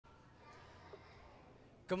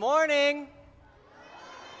Good morning.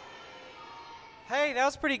 Hey, that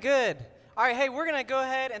was pretty good. All right, hey, we're going to go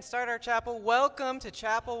ahead and start our chapel. Welcome to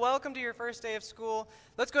chapel. Welcome to your first day of school.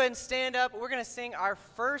 Let's go ahead and stand up. We're going to sing our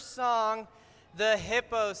first song, the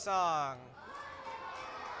Hippo Song.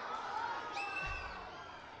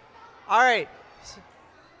 All right.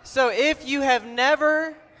 So if you have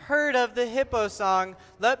never heard of the Hippo Song,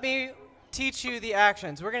 let me teach you the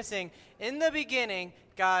actions. We're going to sing, "In the beginning,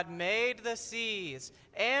 God made the seas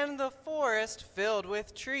and the forest filled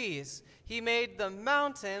with trees. He made the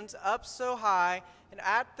mountains up so high, and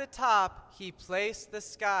at the top he placed the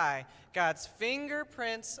sky. God's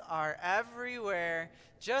fingerprints are everywhere,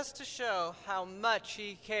 just to show how much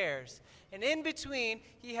he cares. And in between,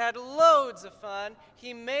 he had loads of fun.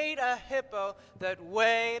 He made a hippo that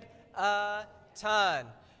weighed a ton.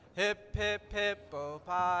 Hip, hip,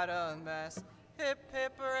 hippopotamus. Hip,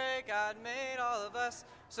 hip, hooray, God made all of us."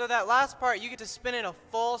 So that last part, you get to spin in a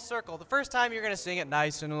full circle. The first time, you're going to sing it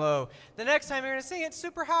nice and low. The next time, you're going to sing it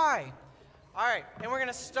super high. All right, and we're going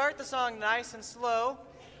to start the song nice and slow,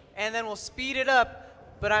 and then we'll speed it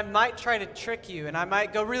up, but I might try to trick you, and I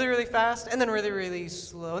might go really, really fast, and then really, really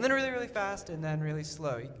slow, and then really, really fast, and then really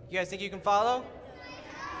slow. You guys think you can follow?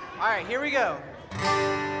 All right, here we go.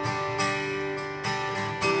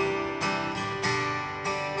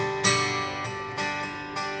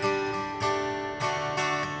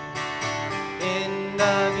 In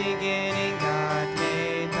the beginning, God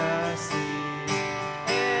made the seas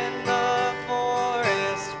and the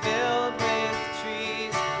forest filled with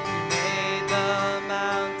trees. He made the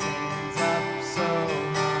mountains up so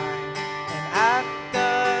high, and at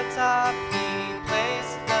the top he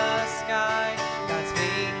placed the sky. God's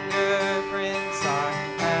fingerprints are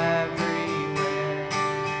everywhere,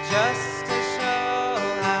 just to show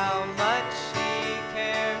how much he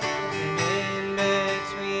cares. And in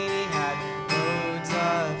between he had loads of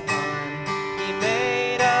fun. He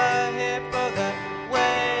made a hippo that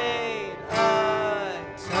weighed a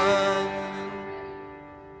ton.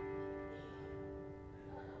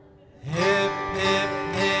 Hip, hip,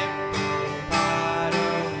 hippopotamus.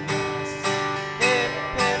 Hip,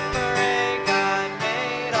 hip, hooray, God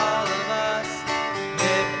made all of us.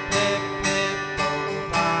 Hip, hip, hippopotamus.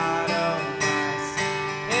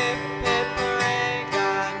 Hip, hip, hooray,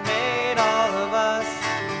 God made all of us.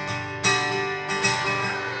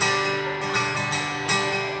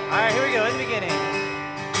 All right, here we go, in the beginning.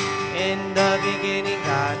 In the beginning,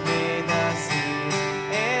 God made the seas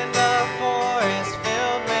and the forest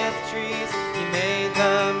filled with trees. He made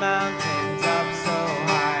the mountains up so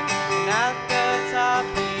high, and at the top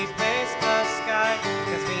he placed the sky.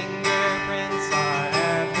 His fingerprints are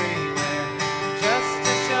everywhere, just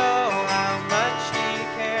to show how much he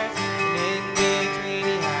cares. And in between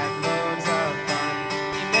he had loads of fun.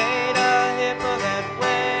 He made a hippo that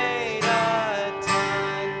weighed a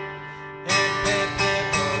ton. Hip, hip,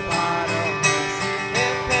 hippopotamus.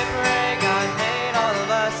 Hip, hip, hooray, God made all of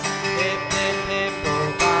us. Hip, hip,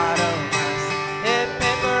 hippopotamus. Hip,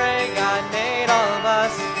 hip, hooray, God made all of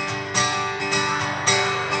us.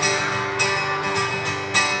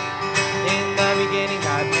 In the beginning,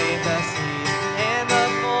 God made the seas and the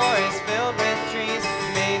forest filled with trees. He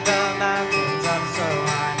made the mountains up so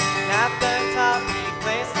high, and at the top he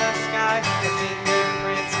placed the sky. His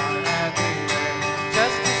fingerprints are everywhere,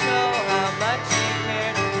 just to show how much he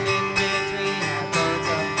cared. In between, he had loads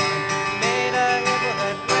of fun. He made a hippo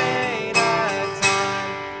that weighed a ton.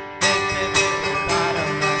 Hip, hip,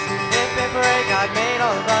 hippopotamus. Hip, hip, hooray, God made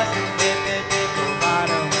all of us. Hip, hip,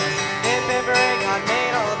 hippopotamus. Hip, hip, hooray, God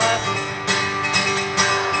made all of us.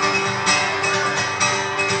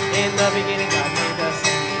 In the beginning, God made the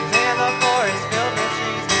seas and the forest filled with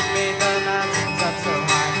trees. He made the mountains up so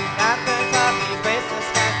high. At the top, he placed the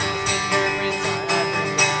sky. His fingerprints are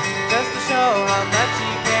everywhere, just to show how much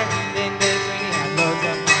he cared. In between, he had loads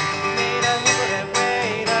of fun. He made a hippo that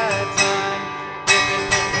weighed a ton. Hip,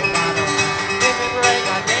 hip, hippopotamus. Hip, hip, hooray,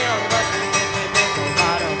 God made all of us. Hip, hip,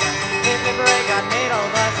 hippopotamus. Hip, hip, hooray, God made all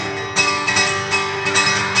of us.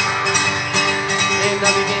 In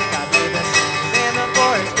the beginning, God made the seas and the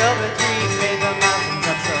forest filled with trees. Made the mountains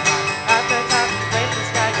up so high. At the top, he placed the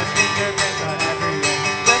sky. His fingerprints are everywhere,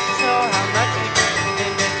 just to show how much he cared.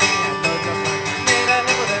 In between, he had loads of fun. Made a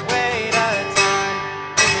hippo that weighed a ton.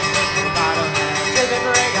 Hip, hip, hippopotamus. Hip, hip,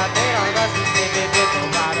 hooray, God made all of us. Hip, hip,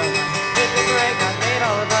 hippopotamus. Hip, hip, hooray, God made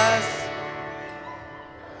all of us.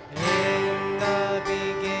 In the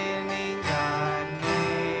beginning, God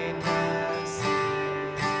made the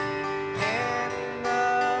seas and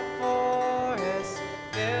the forest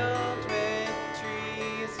filled with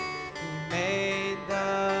trees. He made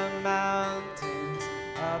the mountains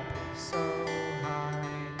up so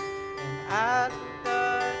high,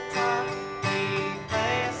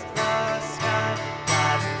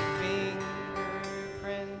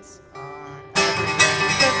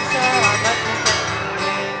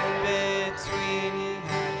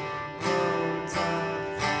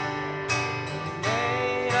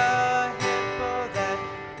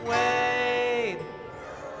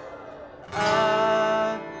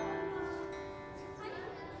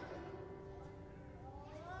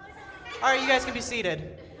 All right, you guys can be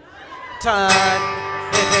seated. All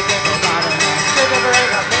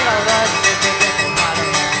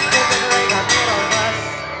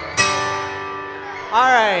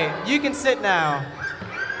right, you can sit now.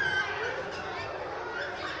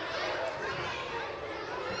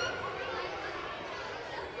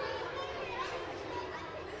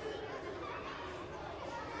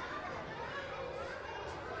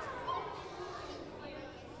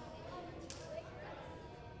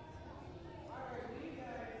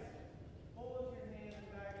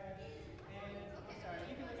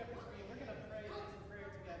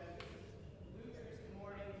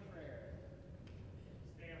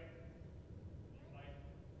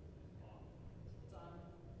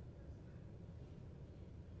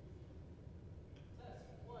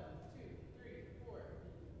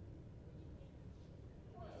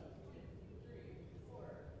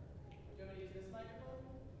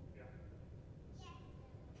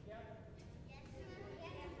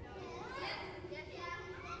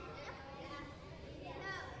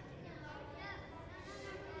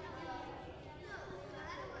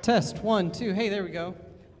 Test, 1, 2. Hey, there we go.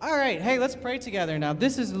 All right, hey, let's pray together now.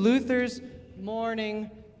 This is Luther's morning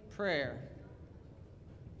prayer.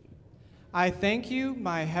 I thank you,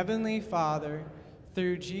 my heavenly Father,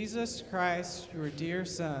 through Jesus Christ, your dear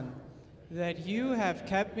Son, that you have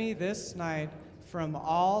kept me this night from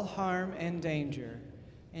all harm and danger.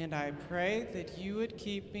 And I pray that you would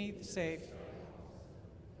keep me safe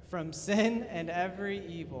from sin and every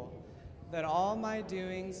evil, that all my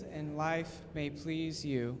doings in life may please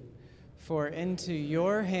you. For into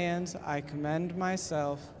your hands I commend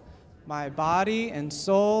myself, my body and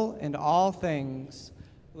soul and all things.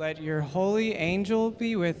 Let your holy angel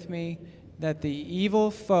be with me, that the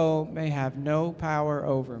evil foe may have no power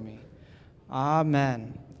over me.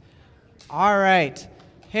 Amen. All right.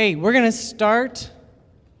 Hey, we're going to start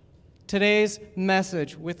today's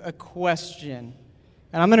message with a question.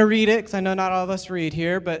 And I'm going to read it because I know not all of us read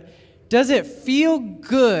here, but does it feel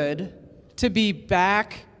good to be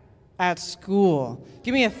back at school?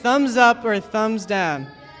 Give me a thumbs up or a thumbs down.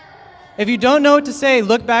 If you don't know what to say,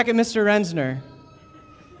 look back at Mr. Rensner.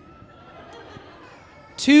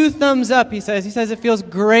 2 thumbs up, he says. He says it feels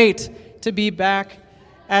great to be back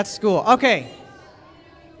at school. Okay.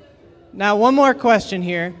 Now, one more question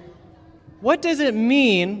here. What does it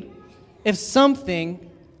mean if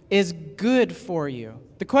something is good for you?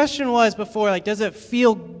 The question was before, does it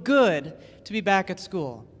feel good to be back at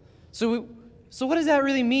school? So what does that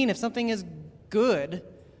really mean? If something is good,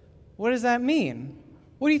 what does that mean?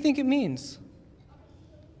 What do you think it means?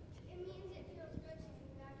 It means it feels good to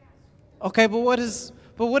be back at school. Okay,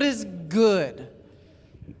 but what is good?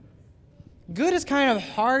 Good is kind of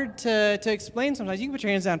hard to explain sometimes. You can put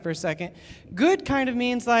your hands down for a second. Good kind of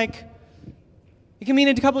means it can mean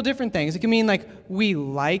a couple different things. It can mean we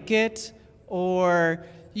like it, or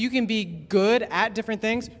you can be good at different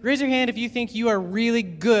things. Raise your hand if you think you are really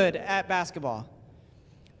good at basketball.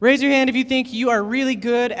 Raise your hand if you think you are really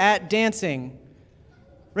good at dancing.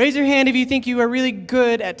 Raise your hand if you think you are really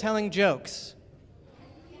good at telling jokes.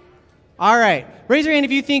 All right. Raise your hand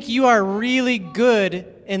if you think you are really good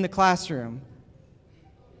in the classroom.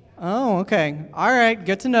 Oh, okay. All right.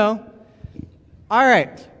 Good to know. All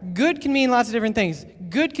right. Good can mean lots of different things.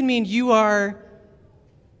 Good can mean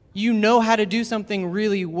you know how to do something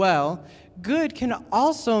really well. Good can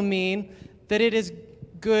also mean that it is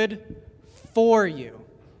good for you,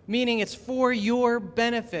 meaning it's for your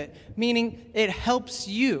benefit, meaning it helps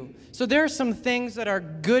you. So there are some things that are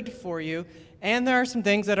good for you, and there are some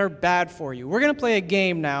things that are bad for you. We're going to play a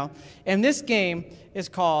game now, and this game is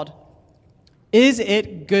called Is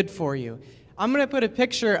It Good For You? I'm going to put a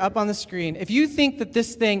picture up on the screen. If you think that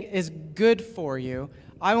this thing is good for you,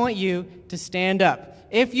 I want you to stand up.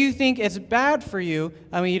 If you think it's bad for you,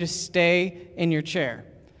 I want you to stay in your chair.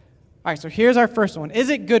 All right, so here's our first one. Is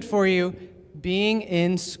it good for you being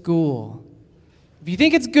in school? If you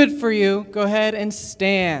think it's good for you, go ahead and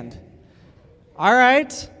stand. All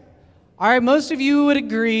right. All right, most of you would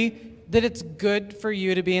agree that it's good for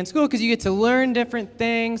you to be in school because you get to learn different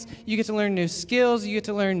things, you get to learn new skills, you get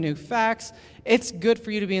to learn new facts. It's good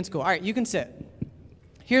for you to be in school. All right, you can sit.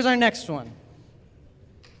 Here's our next one.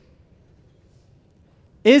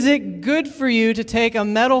 Is it good for you to take a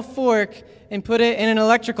metal fork and put it in an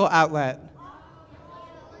electrical outlet?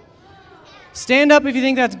 Stand up if you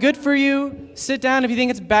think that's good for you. Sit down if you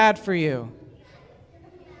think it's bad for you.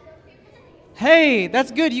 Hey,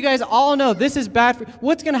 that's good. You guys all know this is bad for you.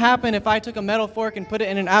 What's going to happen if I took a metal fork and put it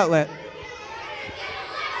in an outlet?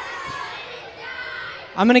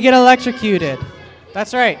 I'm going to get electrocuted.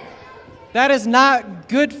 That's right. That is not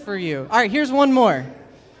good for you. All right, here's one more.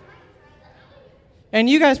 And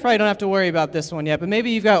you guys probably don't have to worry about this one yet, but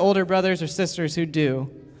maybe you've got older brothers or sisters who do.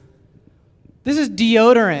 This is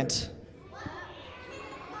deodorant.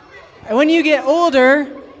 And when you get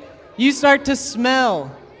older, you start to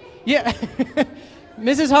smell. Yeah.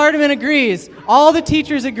 Mrs. Hardiman agrees. All the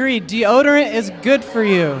teachers agree. Deodorant is good for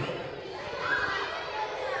you.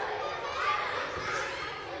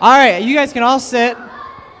 All right, you guys can all sit.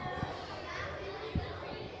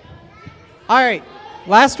 All right,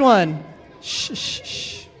 last one. Shh, shh,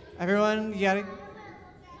 shh. Everyone,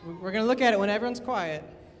 we're going to look at it when everyone's quiet.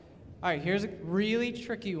 All right, here's a really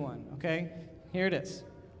tricky one, okay? Here it is.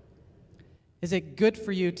 Is it good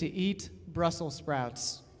for you to eat Brussels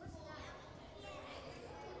sprouts?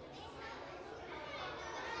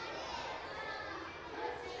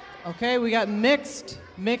 Okay, we got mixed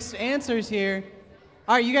answers here.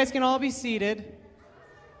 All right, you guys can all be seated.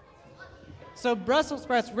 So Brussels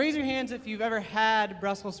sprouts, raise your hands if you've ever had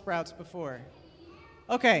Brussels sprouts before.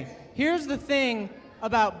 Okay, here's the thing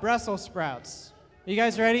about Brussels sprouts. Are you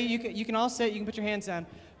guys ready? You can all sit, you can put your hands down.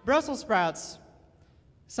 Brussels sprouts,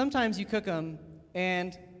 sometimes you cook them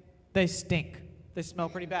and they stink. They smell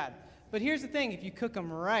pretty bad. But here's the thing, if you cook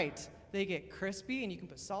them right, they get crispy and you can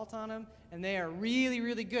put salt on them and they are really,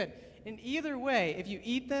 really good. And either way, if you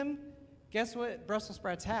eat them, guess what Brussels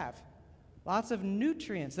sprouts have? Lots of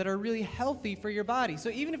nutrients that are really healthy for your body. So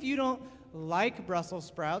even if you don't like Brussels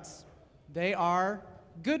sprouts, they are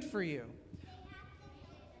good for you.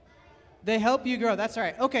 They help you grow. That's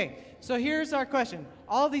right. Okay, so here's our question.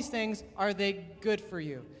 All these things, are they good for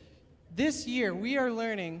you? This year, we are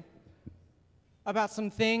learning about some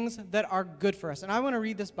things that are good for us. And I want to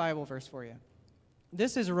read this Bible verse for you.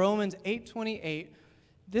 This is Romans 8:28.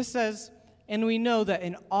 This says, "And we know that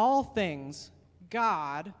in all things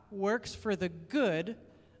God works for the good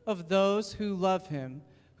of those who love him,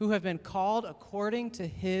 who have been called according to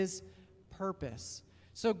his purpose."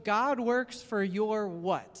 So God works for your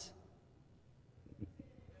what?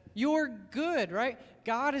 Your good, right?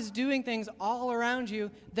 God is doing things all around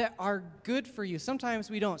you that are good for you. Sometimes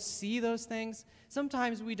we don't see those things.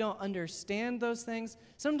 Sometimes we don't understand those things.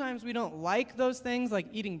 Sometimes we don't like those things, like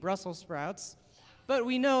eating Brussels sprouts. But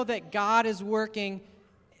we know that God is working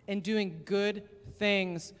and doing good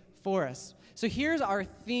things for us. So here's our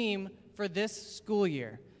theme for this school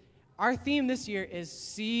year. Our theme this year is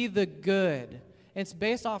see the good. It's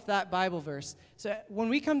based off that Bible verse. So when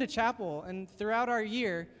we come to chapel and throughout our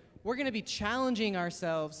year, we're going to be challenging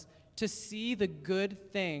ourselves to see the good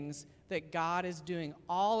things that God is doing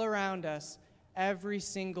all around us every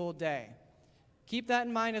single day. Keep that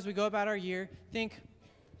in mind as we go about our year. Think,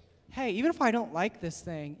 hey, even if I don't like this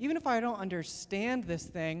thing, even if I don't understand this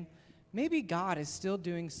thing, maybe God is still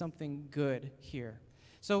doing something good here.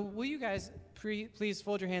 So will you guys please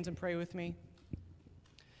fold your hands and pray with me?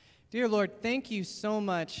 Dear Lord, thank you so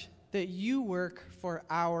much that you work for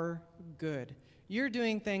our good. You're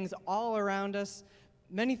doing things all around us,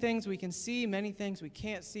 many things we can see, many things we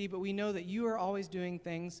can't see, but we know that you are always doing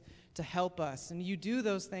things to help us. And you do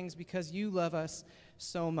those things because you love us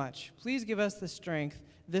so much. Please give us the strength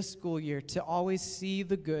this school year to always see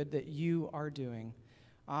the good that you are doing.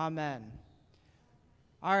 Amen.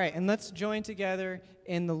 All right, and let's join together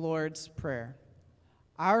in the Lord's Prayer.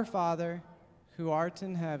 Our Father, who art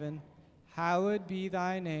in heaven, hallowed be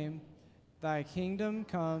thy name. Thy kingdom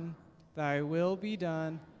come, thy will be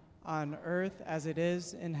done, on earth as it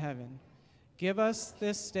is in heaven. Give us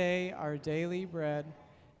this day our daily bread,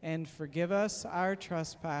 and forgive us our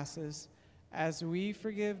trespasses, as we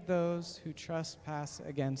forgive those who trespass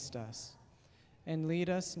against us. And lead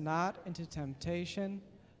us not into temptation,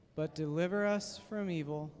 but deliver us from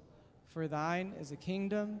evil. For thine is the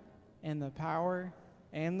kingdom, and the power,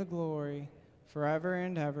 and the glory, forever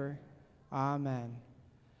and ever. Amen.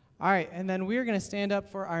 All right, and then we're going to stand up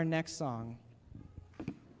for our next song.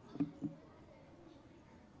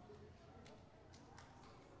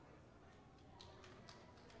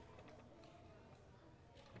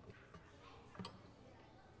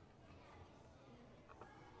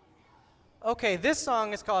 Okay, this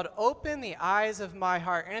song is called Open the Eyes of My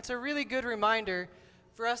Heart, and it's a really good reminder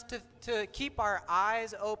for us to keep our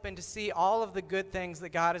eyes open to see all of the good things that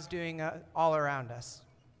God is doing all around us.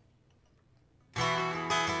 Open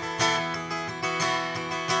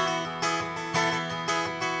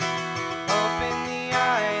the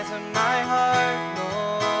eyes of my heart,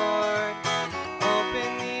 Lord.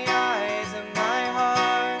 Open the eyes of my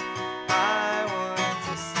heart. I want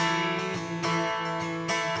to see you.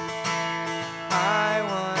 I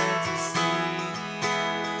want to see you.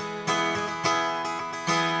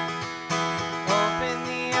 Open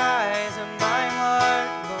the eyes of my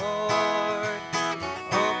heart, Lord.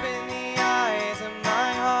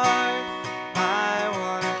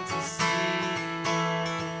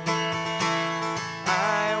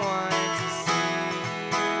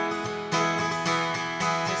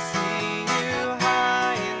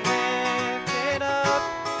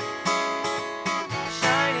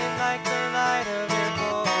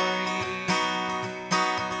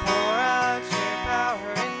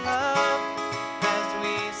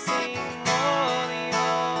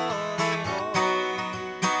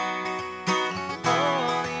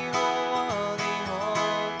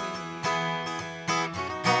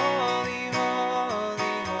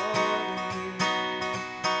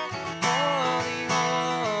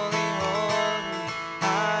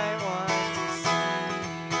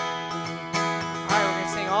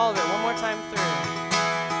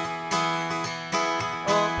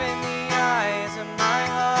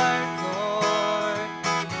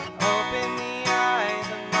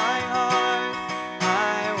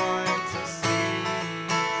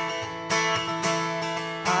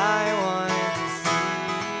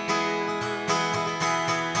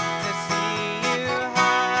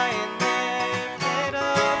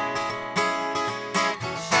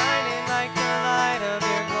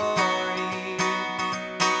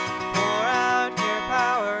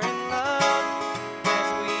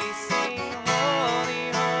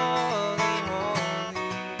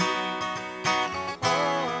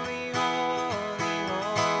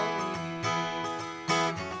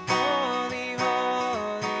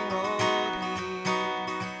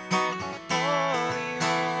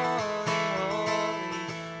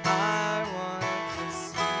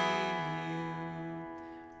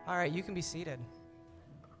 right, you can be seated.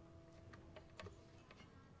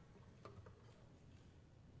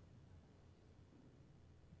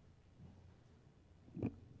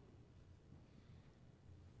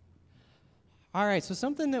 All right, so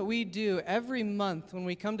something that we do every month when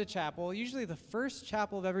we come to chapel, usually the first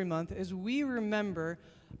chapel of every month, is we remember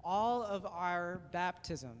all of our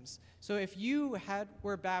baptisms. So if you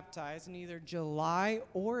were baptized in either July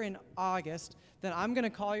or in August, then I'm going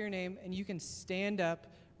to call your name and you can stand up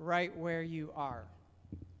right where you are.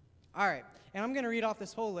 All right, and I'm going to read off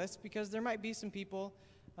this whole list because there might be some people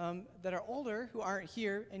that are older who aren't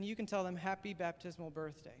here, and you can tell them happy baptismal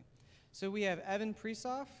birthday. So we have Evan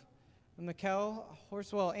Presoff, Mikkel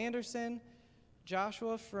Horswell Anderson,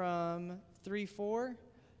 Joshua from 3-4,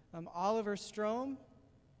 Oliver Strom,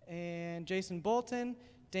 and Jason Bolton,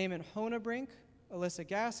 Damon Honebrink, Alyssa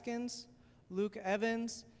Gaskins, Luke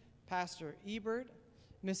Evans, Pastor Ebert,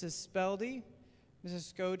 Mrs. Speldy,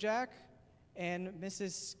 Mrs. Skojak, and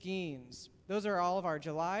Mrs. Skeens. Those are all of our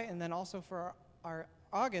July, and then also for our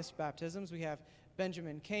August baptisms, we have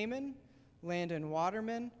Benjamin Kamen, Landon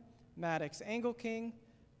Waterman, Maddox Engelking,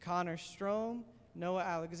 Connor Strom, Noah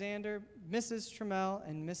Alexander, Mrs. Troemel,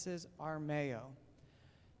 and Mrs. Armeo.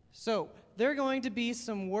 So there are going to be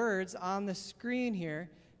some words on the screen here,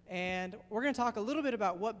 and we're going to talk a little bit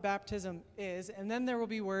about what baptism is, and then there will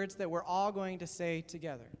be words that we're all going to say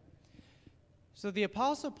together. So the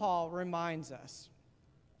Apostle Paul reminds us.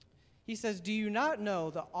 He says, "Do you not know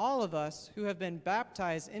that all of us who have been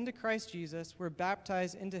baptized into Christ Jesus were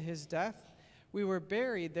baptized into his death? We were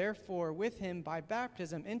buried, therefore, with him by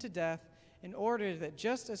baptism into death, in order that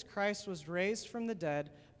just as Christ was raised from the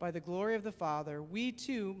dead by the glory of the Father, we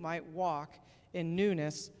too might walk in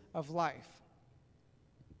newness of life."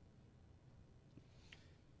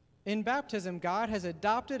 In baptism, God has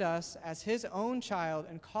adopted us as his own child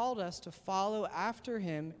and called us to follow after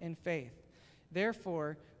him in faith.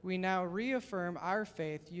 Therefore, we now reaffirm our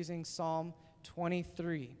faith using Psalm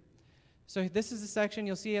 23. So this is the section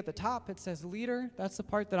you'll see at the top. It says leader. That's the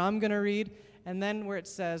part that I'm going to read. And then where it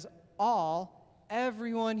says all,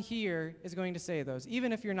 everyone here is going to say those,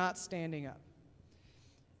 even if you're not standing up.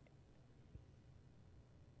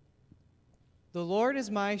 The Lord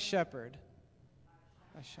is my shepherd.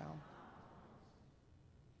 I shall.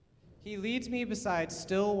 He leads me beside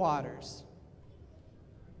still waters.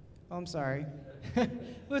 Oh, I'm sorry.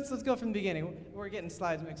 Let's go from the beginning. We're getting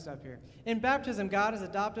slides mixed up here. In baptism, God has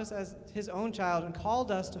adopted us as his own child and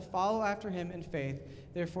called us to follow after him in faith.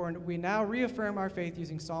 Therefore, we now reaffirm our faith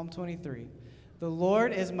using Psalm 23. The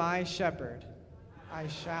Lord is my shepherd. I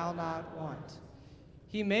shall not want.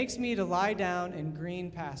 He makes me to lie down in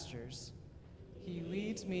green pastures. He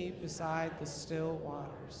leads me beside the still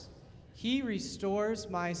waters. He restores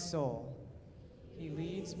my soul. He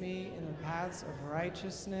leads me in the paths of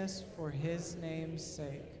righteousness for his name's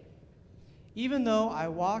sake. Even though I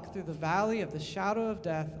walk through the valley of the shadow of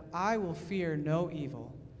death, I will fear no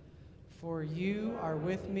evil. For you are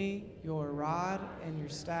with me, your rod and your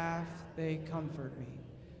staff, they comfort me.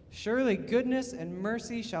 Surely goodness and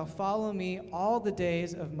mercy shall follow me all the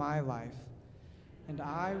days of my life, and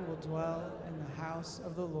I will dwell in the house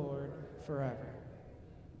of the Lord forever.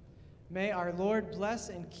 May our Lord bless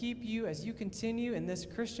and keep you as you continue in this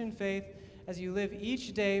Christian faith, as you live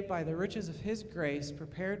each day by the riches of his grace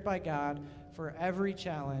prepared by God for every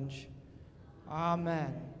challenge.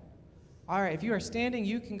 Amen. All right, if you are standing,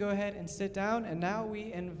 you can go ahead and sit down, and now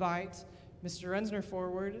we invite Mr. Rensner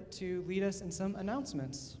forward to lead us in some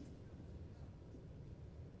announcements.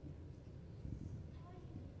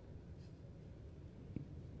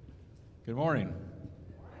 Good morning.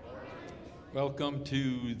 Welcome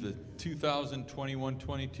to the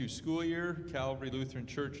 2021-22 school year, Calvary Lutheran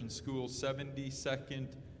Church and School 72nd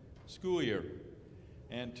school year.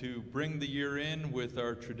 And to bring the year in with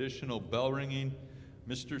our traditional bell ringing,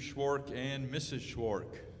 Mr. Schwark and Mrs.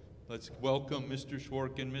 Schwark. Let's welcome Mr.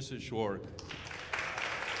 Schwark and Mrs. Schwark.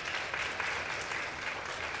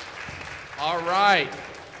 All right.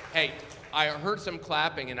 Hey, I heard some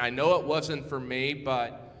clapping, and I know it wasn't for me,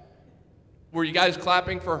 but were you guys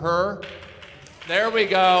clapping for her? There we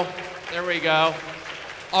go. There we go.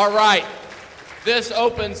 All right. This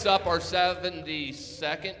opens up our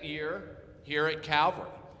 72nd year here at Calvary.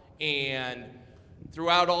 And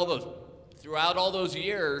throughout all those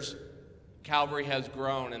years, Calvary has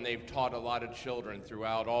grown, and they've taught a lot of children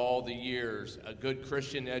throughout all the years a good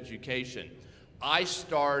Christian education. I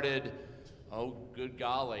started, oh, good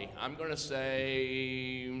golly, I'm going to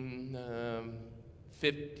say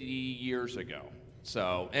 50 years ago.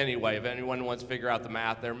 So anyway, if anyone wants to figure out the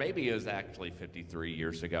math there, maybe it was actually 53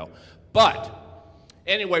 years ago. But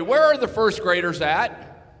anyway, where are the first graders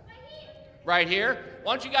at? Right here.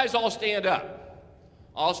 Why don't you guys all stand up?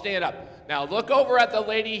 All stand up. Now look over at the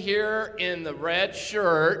lady here in the red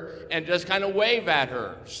shirt and just kind of wave at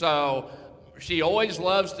her. So she always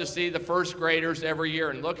loves to see the first graders every year,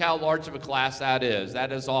 and look how large of a class that is.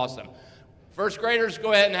 That is awesome. First graders,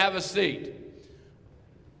 go ahead and have a seat.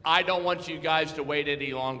 I don't want you guys to wait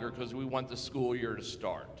any longer because we want the school year to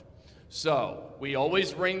start. So we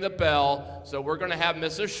always ring the bell. So we're going to have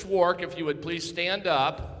Mrs. Schwark, if you would please stand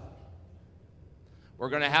up. We're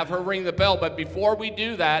going to have her ring the bell, but before we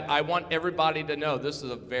do that, I want everybody to know this is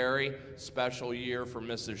a very special year for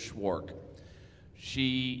Mrs. Schwark.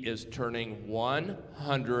 She is turning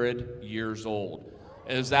 100 years old.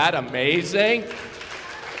 Is that amazing?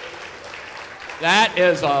 That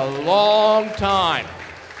is a long time.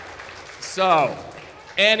 So,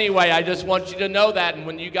 anyway, I just want you to know that, and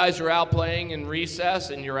when you guys are out playing in recess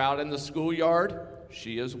and you're out in the schoolyard,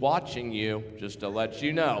 she is watching you, just to let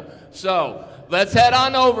you know. So, let's head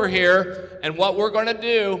on over here, and what we're going to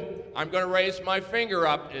do, I'm going to raise my finger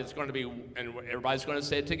up. It's going to be, and everybody's going to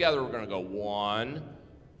say it together. We're going to go 1,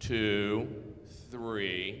 2,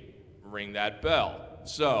 3, ring that bell.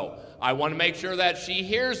 So, I want to make sure that she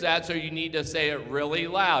hears that, so you need to say it really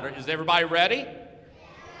loud. Is everybody ready?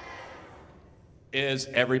 Is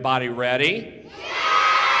everybody ready?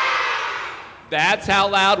 That's how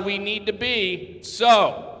loud we need to be.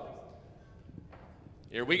 So,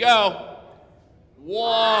 here we go.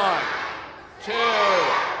 1, 2,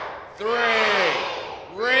 3.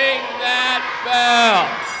 Ring that bell.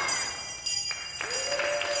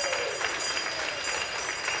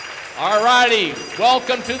 All righty.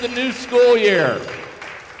 Welcome to the new school year.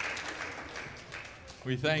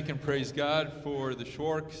 We thank and praise God for the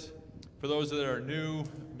Schwarks. For those that are new,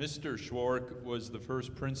 Mr. Schwark was the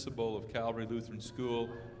first principal of Calvary Lutheran School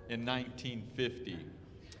in 1950.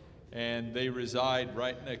 And they reside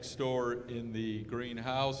right next door in the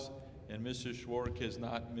greenhouse, and Mr. Schwark has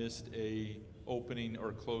not missed a opening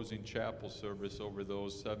or closing chapel service over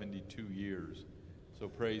those 72 years. So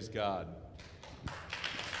praise God.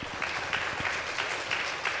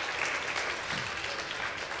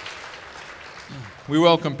 We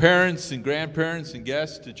welcome parents and grandparents and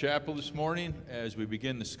guests to chapel this morning as we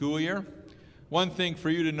begin the school year. One thing for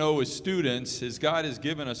you to know as students is God has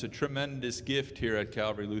given us a tremendous gift here at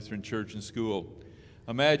Calvary Lutheran Church and School.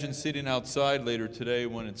 Imagine sitting outside later today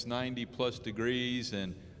when it's 90+ degrees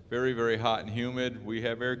and very, very hot and humid. We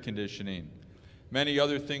have air conditioning. Many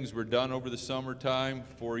other things were done over the summertime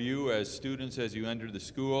for you as students as you enter the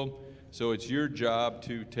school. So it's your job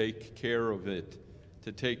to take care of it,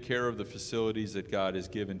 to take care of the facilities that God has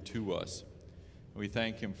given to us. We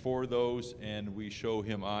thank Him for those, and we show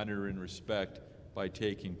Him honor and respect by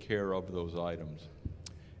taking care of those items.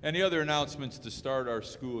 Any other announcements to start our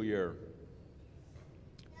school year?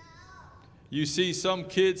 You see some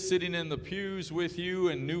kids sitting in the pews with you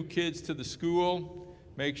and new kids to the school.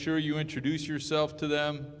 Make sure you introduce yourself to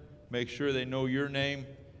them. Make sure they know your name.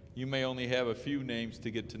 You may only have a few names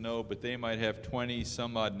to get to know, but they might have 20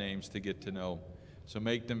 some odd names to get to know. So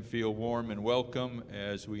make them feel warm and welcome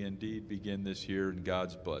as we indeed begin this year in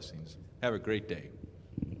God's blessings. Have a great day.